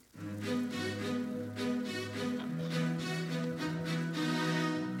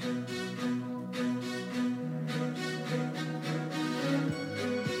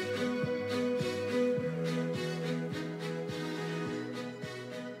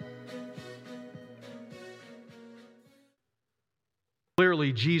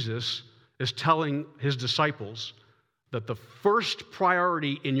Clearly, Jesus is telling his disciples that the first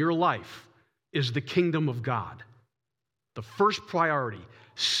priority in your life is the kingdom of God. The first priority.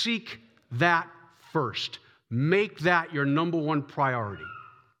 Seek that first. Make that your number one priority.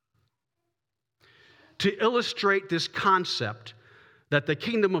 To illustrate this concept that the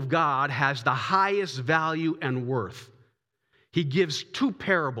kingdom of God has the highest value and worth, he gives two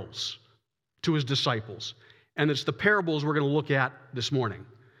parables to his disciples. And it's the parables we're going to look at this morning.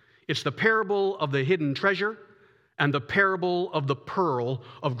 It's the parable of the hidden treasure and the parable of the pearl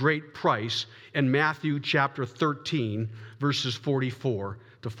of great price in Matthew chapter 13, verses 44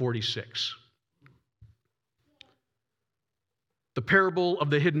 to 46. The parable of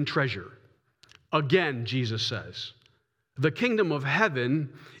the hidden treasure. Again, Jesus says, the kingdom of heaven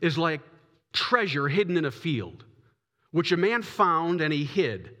is like treasure hidden in a field, which a man found and he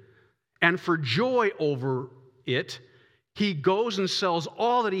hid. And for joy over it, he goes and sells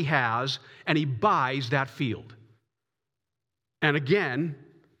all that he has, and he buys that field. And again,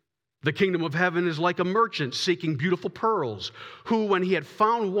 the kingdom of heaven is like a merchant seeking beautiful pearls, who, when he had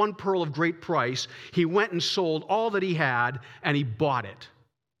found one pearl of great price, he went and sold all that he had, and he bought it.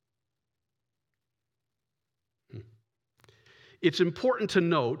 It's important to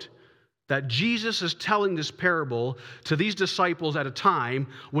note that Jesus is telling this parable to these disciples at a time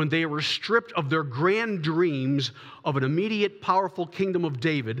when they were stripped of their grand dreams of an immediate, powerful kingdom of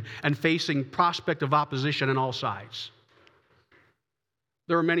David and facing prospect of opposition on all sides.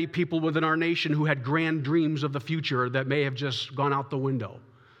 There are many people within our nation who had grand dreams of the future that may have just gone out the window,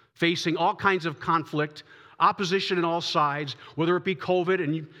 facing all kinds of conflict, opposition on all sides, whether it be COVID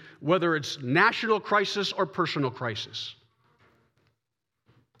and whether it's national crisis or personal crisis.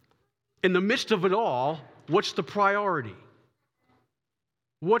 In the midst of it all, what's the priority?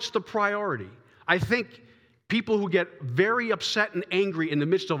 What's the priority? I think people who get very upset and angry in the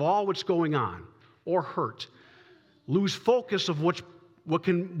midst of all what's going on, or hurt, lose focus of what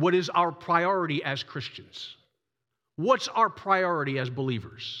is our priority as Christians. What's our priority as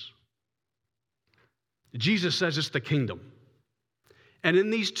believers? Jesus says it's the kingdom. And in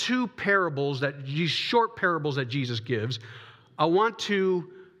these two parables, these short parables that Jesus gives, I want to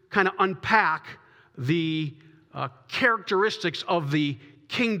kind of unpack the characteristics of the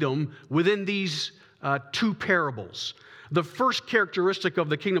kingdom within these two parables. The first characteristic of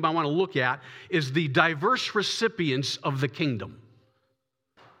the kingdom I want to look at is the diverse recipients of the kingdom.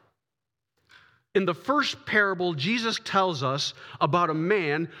 In the first parable, Jesus tells us about a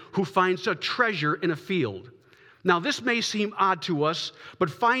man who finds a treasure in a field. Now, this may seem odd to us, but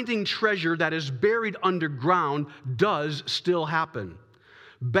finding treasure that is buried underground does still happen.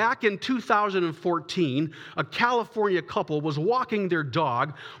 Back in 2014, a California couple was walking their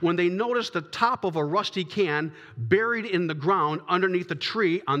dog when they noticed the top of a rusty can buried in the ground underneath a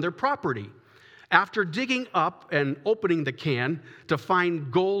tree on their property. After digging up and opening the can to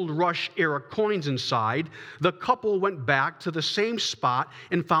find Gold Rush era coins inside, the couple went back to the same spot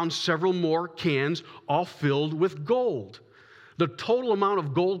and found several more cans, all filled with gold. The total amount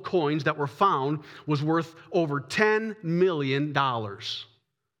of gold coins that were found was worth over $10 million.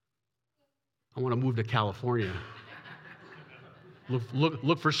 I want to move to California.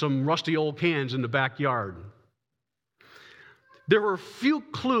 Look for some rusty old cans in the backyard. There were few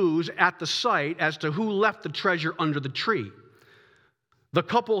clues at the site as to who left the treasure under the tree. The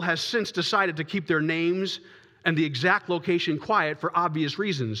couple has since decided to keep their names and the exact location quiet for obvious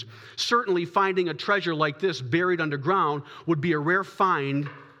reasons. Certainly, finding a treasure like this buried underground would be a rare find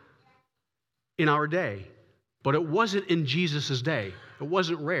in our day. But it wasn't in Jesus' day. It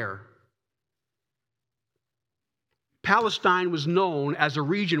wasn't rare. Palestine was known as a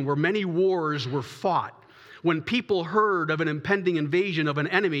region where many wars were fought. When people heard of an impending invasion of an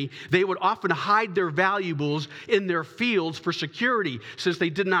enemy, they would often hide their valuables in their fields for security, since they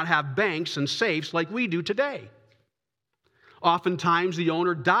did not have banks and safes like we do today. Oftentimes, the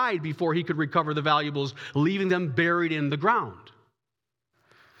owner died before he could recover the valuables, leaving them buried in the ground.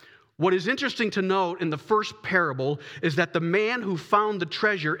 What is interesting to note in the first parable is that the man who found the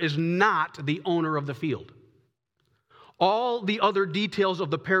treasure is not the owner of the field. All the other details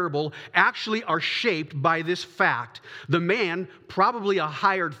of the parable actually are shaped by this fact. The man, probably a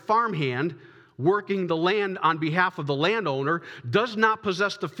hired farmhand working the land on behalf of the landowner, does not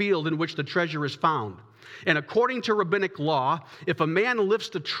possess the field in which the treasure is found. And according to rabbinic law, if a man lifts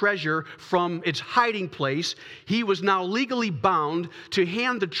the treasure from its hiding place, he was now legally bound to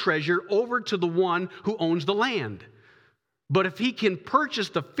hand the treasure over to the one who owns the land. But if he can purchase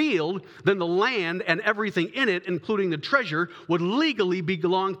the field, then the land and everything in it, including the treasure, would legally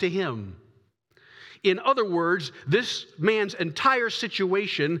belong to him. In other words, this man's entire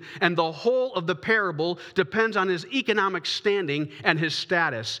situation and the whole of the parable depends on his economic standing and his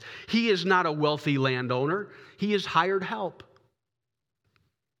status. He is not a wealthy landowner. He is hired help.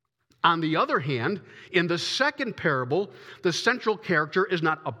 On the other hand, in the second parable, the central character is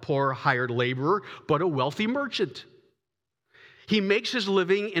not a poor hired laborer, but a wealthy merchant. He makes his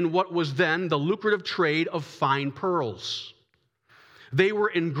living in what was then the lucrative trade of fine pearls. They were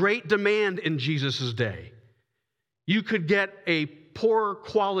in great demand in Jesus' day. You could get a poor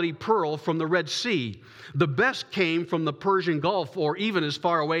quality pearl from the Red Sea. The best came from the Persian Gulf, or even as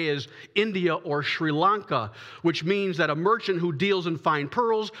far away as India or Sri Lanka, which means that a merchant who deals in fine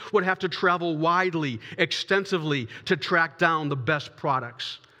pearls would have to travel widely, extensively to track down the best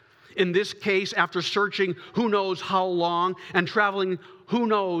products. In this case, after searching who knows how long and traveling who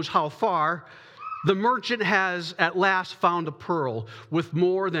knows how far, the merchant has at last found a pearl worth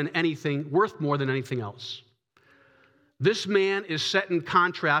more than anything else. This man is set in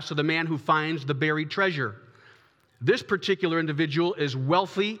contrast to the man who finds the buried treasure. This particular individual is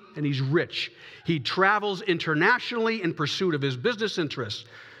wealthy and he's rich. He travels internationally in pursuit of his business interests.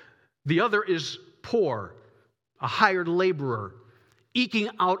 The other is poor, a hired laborer, eking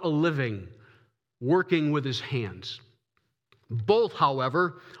out a living, working with his hands. Both,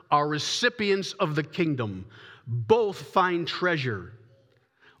 however, are recipients of the kingdom. Both find treasure.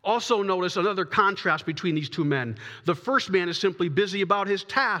 Also notice another contrast between these two men. The first man is simply busy about his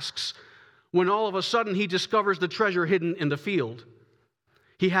tasks when all of a sudden he discovers the treasure hidden in the field.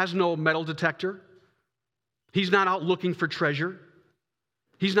 He has no metal detector. He's not out looking for treasure.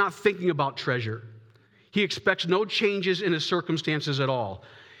 He's not thinking about treasure. He expects no changes in his circumstances at all.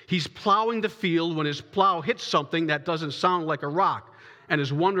 He's plowing the field when his plow hits something that doesn't sound like a rock, and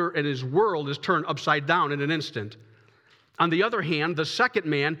his world is turned upside down in an instant. On the other hand, the second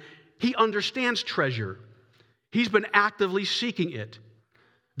man, he understands treasure. He's been actively seeking it.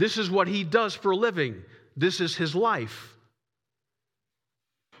 This is what he does for a living. This is his life.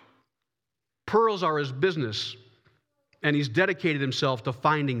 Pearls are his business, and he's dedicated himself to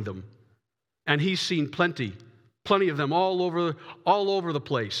finding them. And he's seen plenty of them all over the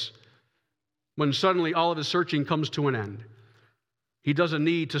place. When suddenly all of his searching comes to an end. He doesn't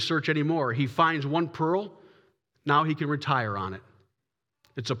need to search anymore. He finds one pearl. Now he can retire on it.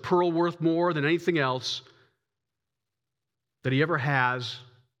 It's a pearl worth more than anything else that he ever has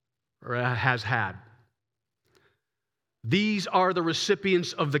or has had. These are the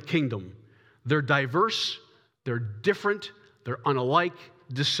recipients of the kingdom. They're diverse, they're different, they're unlike,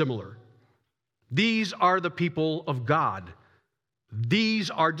 dissimilar. These are the people of God. These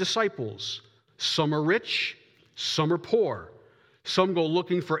are disciples. Some are rich, some are poor. Some go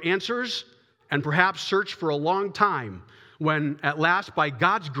looking for answers and perhaps search for a long time when at last, by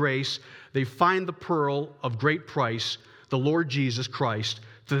God's grace, they find the pearl of great price, the Lord Jesus Christ,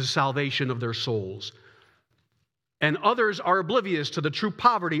 to the salvation of their souls. And others are oblivious to the true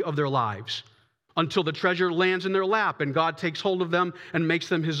poverty of their lives until the treasure lands in their lap and God takes hold of them and makes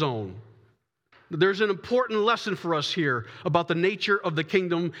them his own. There's an important lesson for us here about the nature of the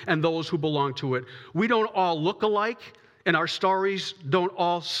kingdom and those who belong to it. We don't all look alike, and our stories don't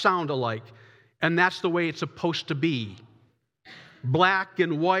all sound alike. And that's the way it's supposed to be. Black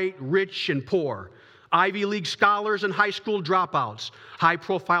and white, rich and poor. Ivy League scholars and high school dropouts.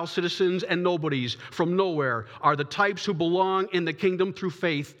 High-profile citizens and nobodies from nowhere are the types who belong in the kingdom through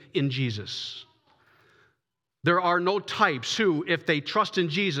faith in Jesus. There are no types who, if they trust in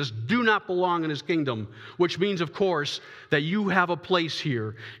Jesus, do not belong in his kingdom, which means, of course, that you have a place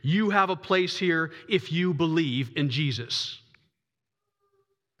here. You have a place here if you believe in Jesus.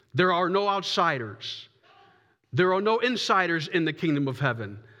 There are no outsiders. There are no insiders in the kingdom of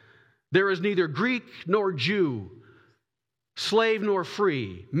heaven. There is neither Greek nor Jew, slave nor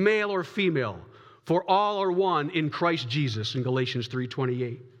free, male or female, for all are one in Christ Jesus, in Galatians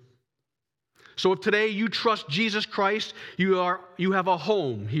 3:28. So if today you trust Jesus Christ, you have a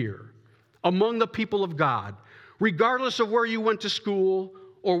home here among the people of God, regardless of where you went to school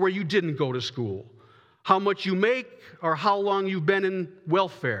or where you didn't go to school, how much you make or how long you've been in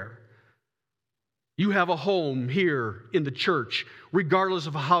welfare. You have a home here in the church, regardless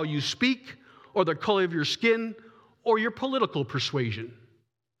of how you speak or the color of your skin or your political persuasion.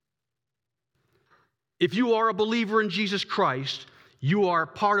 If you are a believer in Jesus Christ, you are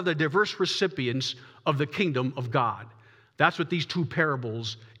part of the diverse recipients of the kingdom of God. That's what these two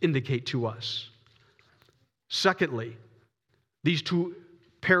parables indicate to us. Secondly, these two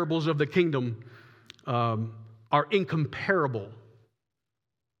parables of the kingdom are incomparable.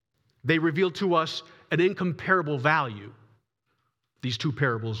 They reveal to us an incomparable value, these two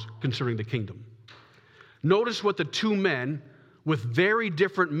parables concerning the kingdom. Notice what the two men with very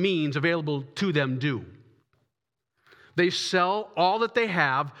different means available to them do. They sell all that they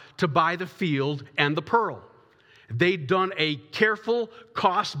have to buy the field and the pearl. They've done a careful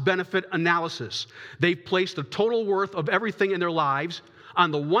cost-benefit analysis. They've placed the total worth of everything in their lives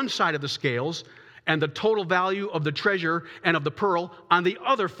on the one side of the scales and the total value of the treasure and of the pearl on the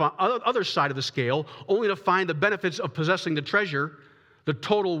other side of the scale, only to find the benefits of possessing the treasure, the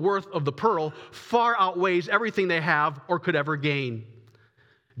total worth of the pearl, far outweighs everything they have or could ever gain.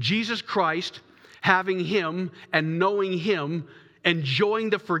 Jesus Christ, having Him and knowing Him,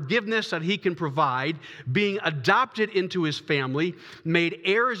 enjoying the forgiveness that He can provide, being adopted into His family, made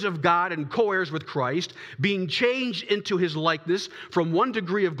heirs of God and co-heirs with Christ, being changed into His likeness from one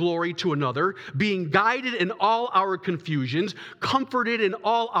degree of glory to another, being guided in all our confusions, comforted in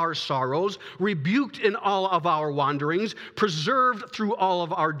all our sorrows, rebuked in all of our wanderings, preserved through all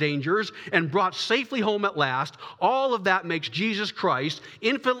of our dangers, and brought safely home at last. All of that makes Jesus Christ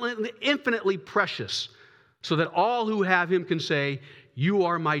infinitely precious, so that all who have Him can say, "You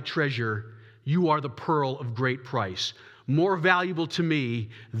are my treasure. You are the pearl of great price, more valuable to me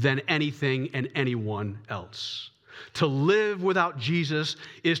than anything and anyone else." To live without Jesus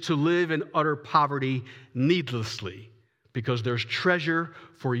is to live in utter poverty needlessly, because there's treasure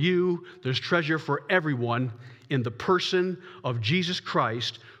for you, there's treasure for everyone in the person of Jesus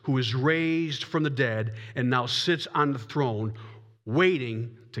Christ, who is raised from the dead and now sits on the throne,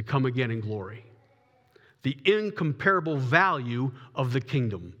 waiting to come again in glory. The incomparable value of the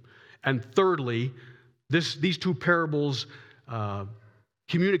kingdom. And thirdly, these two parables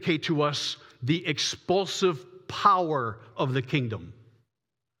communicate to us the expulsive power of the kingdom.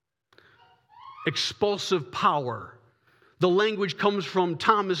 Expulsive power. The language comes from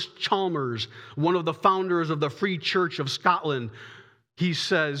Thomas Chalmers, one of the founders of the Free Church of Scotland. He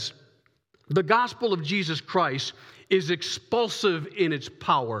says, "The gospel of Jesus Christ is expulsive in its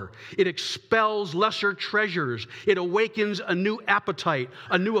power. It expels lesser treasures. It awakens a new appetite,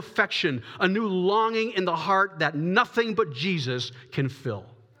 a new affection, a new longing in the heart that nothing but Jesus can fill.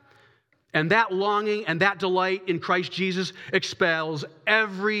 And that longing and that delight in Christ Jesus expels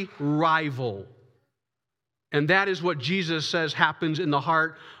every rival." And that is what Jesus says happens in the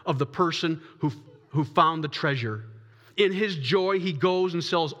heart of the person who found the treasure. In his joy, he goes and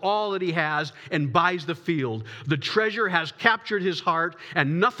sells all that he has and buys the field. The treasure has captured his heart,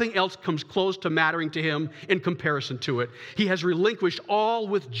 and nothing else comes close to mattering to him in comparison to it. He has relinquished all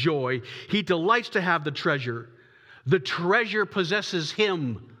with joy. He delights to have the treasure. The treasure possesses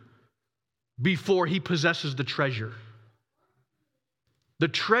him before he possesses the treasure. The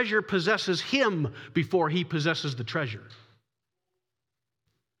treasure possesses him before he possesses the treasure.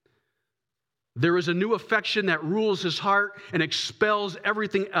 There is a new affection that rules his heart and expels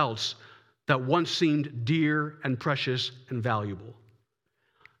everything else that once seemed dear and precious and valuable.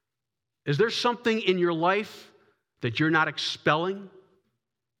 Is there something in your life that you're not expelling?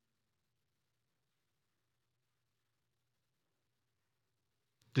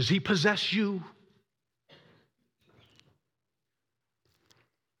 Does he possess you?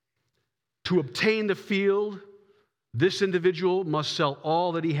 To obtain the field, this individual must sell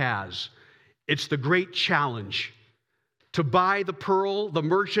all that he has. It's the great challenge. To buy the pearl, the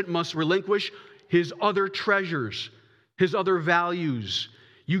merchant must relinquish his other treasures, his other values.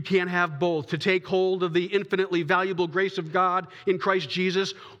 You can't have both. To take hold of the infinitely valuable grace of God in Christ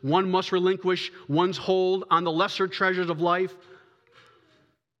Jesus, one must relinquish one's hold on the lesser treasures of life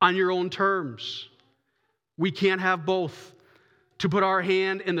on your own terms. We can't have both. To put our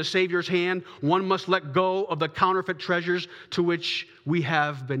hand in the Savior's hand, one must let go of the counterfeit treasures to which we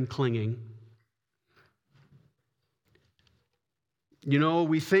have been clinging. You know,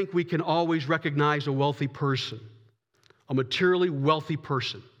 we think we can always recognize a wealthy person, a materially wealthy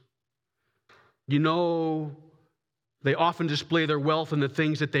person. You know, they often display their wealth in the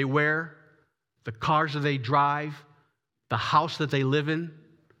things that they wear, the cars that they drive, the house that they live in,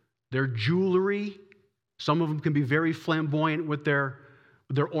 their jewelry. Some of them can be very flamboyant with their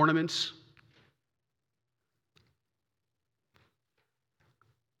ornaments.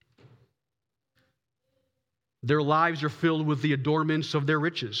 Their lives are filled with the adornments of their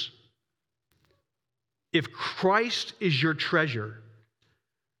riches. If Christ is your treasure,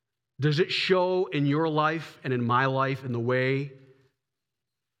 does it show in your life and in my life in the way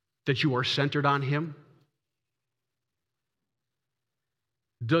that you are centered on Him?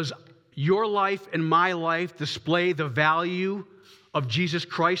 Does your life and my life display the value of Jesus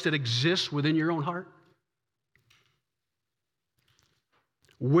Christ that exists within your own heart?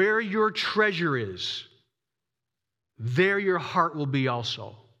 Where your treasure is, there your heart will be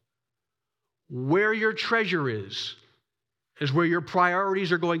also. where your treasure is where your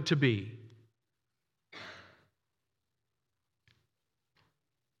priorities are going to be.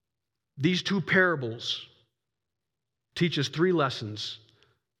 These two parables teach us three lessons: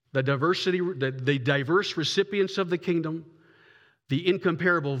 the diverse recipients of the kingdom, the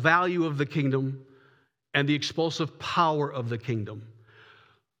incomparable value of the kingdom, and the explosive power of the kingdom.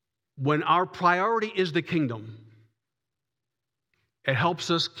 When our priority is the kingdom, it helps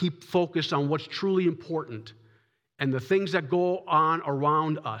us keep focused on what's truly important, and the things that go on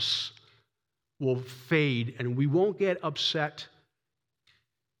around us will fade, and we won't get upset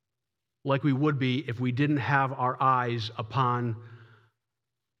like we would be if we didn't have our eyes upon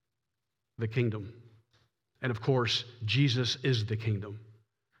the kingdom. And of course, Jesus is the kingdom.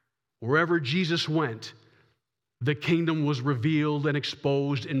 Wherever Jesus went, the kingdom was revealed and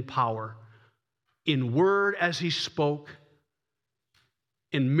exposed in power, in word as he spoke,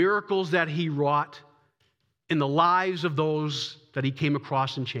 in miracles that he wrought, in the lives of those that he came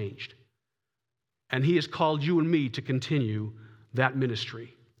across and changed. And he has called you and me to continue that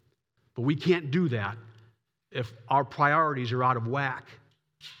ministry. But we can't do that if our priorities are out of whack.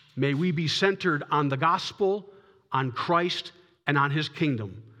 May we be centered on the gospel, on Christ, and on his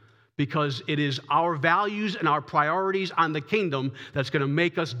kingdom, because it is our values and our priorities on the kingdom that's going to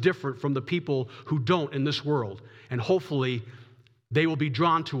make us different from the people who don't in this world. And hopefully, they will be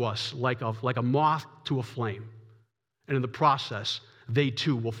drawn to us like a moth to a flame. And in the process, they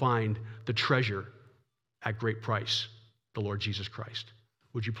too will find the treasure at great price, the Lord Jesus Christ.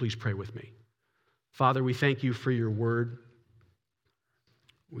 Would you please pray with me? Father, we thank you for your word.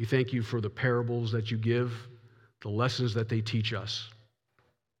 We thank you for the parables that you give, the lessons that they teach us.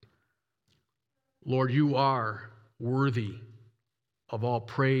 Lord, you are worthy of all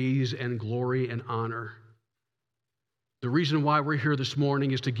praise and glory and honor. The reason why we're here this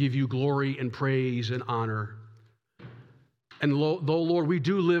morning is to give you glory and praise and honor. And though, Lord, we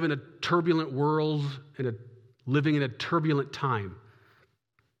do live in a turbulent world, living in a turbulent time,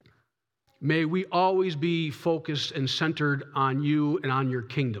 may we always be focused and centered on you and on your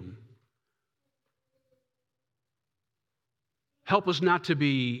kingdom. Help us not to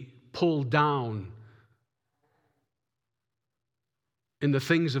be pulled down in the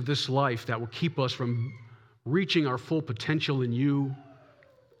things of this life that will keep us from reaching our full potential in you.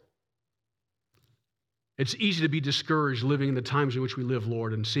 It's easy to be discouraged living in the times in which we live,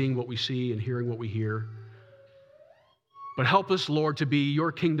 Lord, and seeing what we see and hearing what we hear. But help us, Lord, to be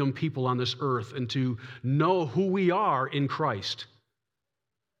your kingdom people on this earth and to know who we are in Christ,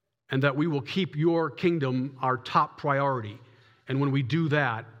 and that we will keep your kingdom our top priority. And when we do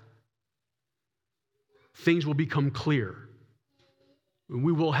that, things will become clear.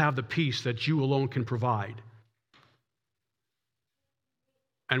 We will have the peace that you alone can provide.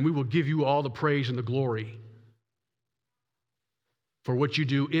 And we will give you all the praise and the glory for what you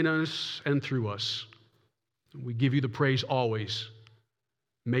do in us and through us. We give you the praise always.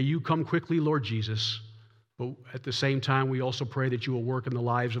 May you come quickly, Lord Jesus. But at the same time, we also pray that you will work in the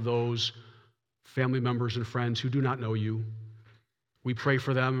lives of those family members and friends who do not know you. We pray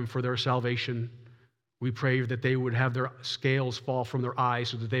for them and for their salvation. We pray that they would have their scales fall from their eyes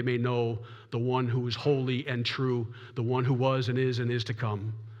so that they may know the one who is holy and true, the one who was and is to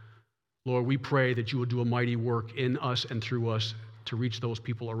come. Lord, we pray that you will do a mighty work in us and through us to reach those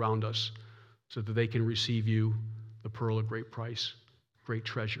people around us so that they can receive you, the pearl of great price, great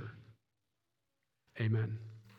treasure. Amen.